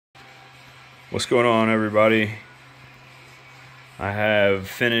What's going on, everybody? I have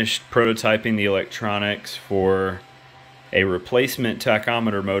finished prototyping the electronics for a replacement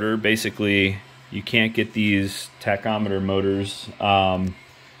tachometer motor. Basically, you can't get these tachometer motors for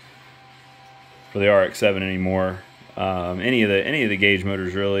the rx7 anymore. Any of the gauge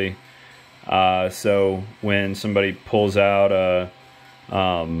motors, really. So when somebody pulls out a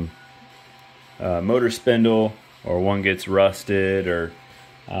motor spindle, or one gets rusted, or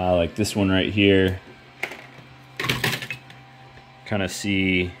like this one right here, kind of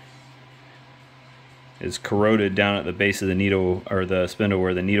see is corroded down at the base of the needle, or the spindle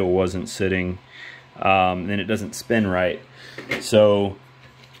where the needle wasn't sitting. Then it doesn't spin right. So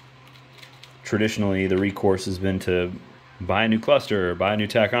traditionally the recourse has been to buy a new cluster or buy a new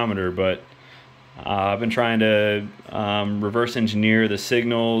tachometer, but I've been trying to reverse engineer the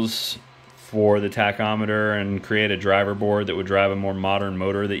signals for the tachometer and create a driver board that would drive a more modern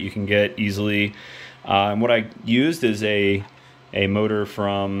motor that you can get easily. And what I used is a motor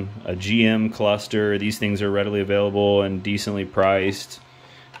from a GM cluster. These things are readily available and decently priced.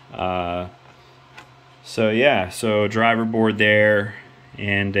 So yeah, so a driver board there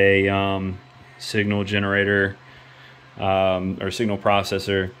and a signal generator or signal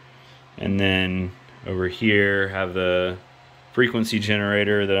processor, and then over here have the frequency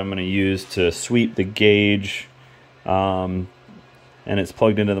generator that I'm going to use to sweep the gauge, and it's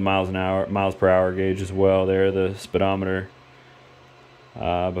plugged into the miles per hour gauge as well there, the speedometer,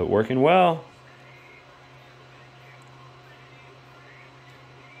 but working well.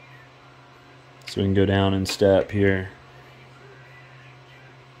 So we can go down in step here.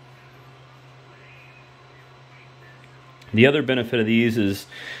 The other benefit of these is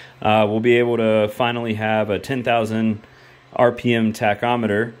we'll be able to finally have a 10,000 RPM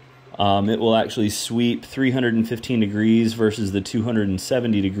tachometer. It will actually sweep 315 degrees versus the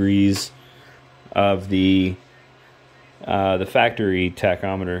 270 degrees of the factory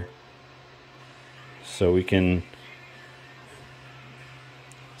tachometer. So we can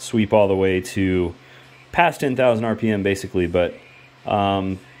sweep all the way to past 10,000 RPM basically, but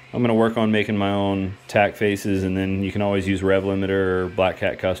I'm going to work on making my own tach faces, and then you can always use Rev Limiter or Black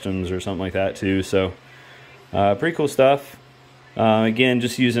Cat Customs or something like that too. So pretty cool stuff. Again,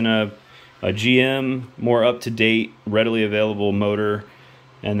 just using a GM, more up-to-date, readily available motor,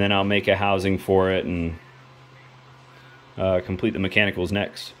 and then I'll make a housing for it and complete the mechanicals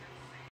next.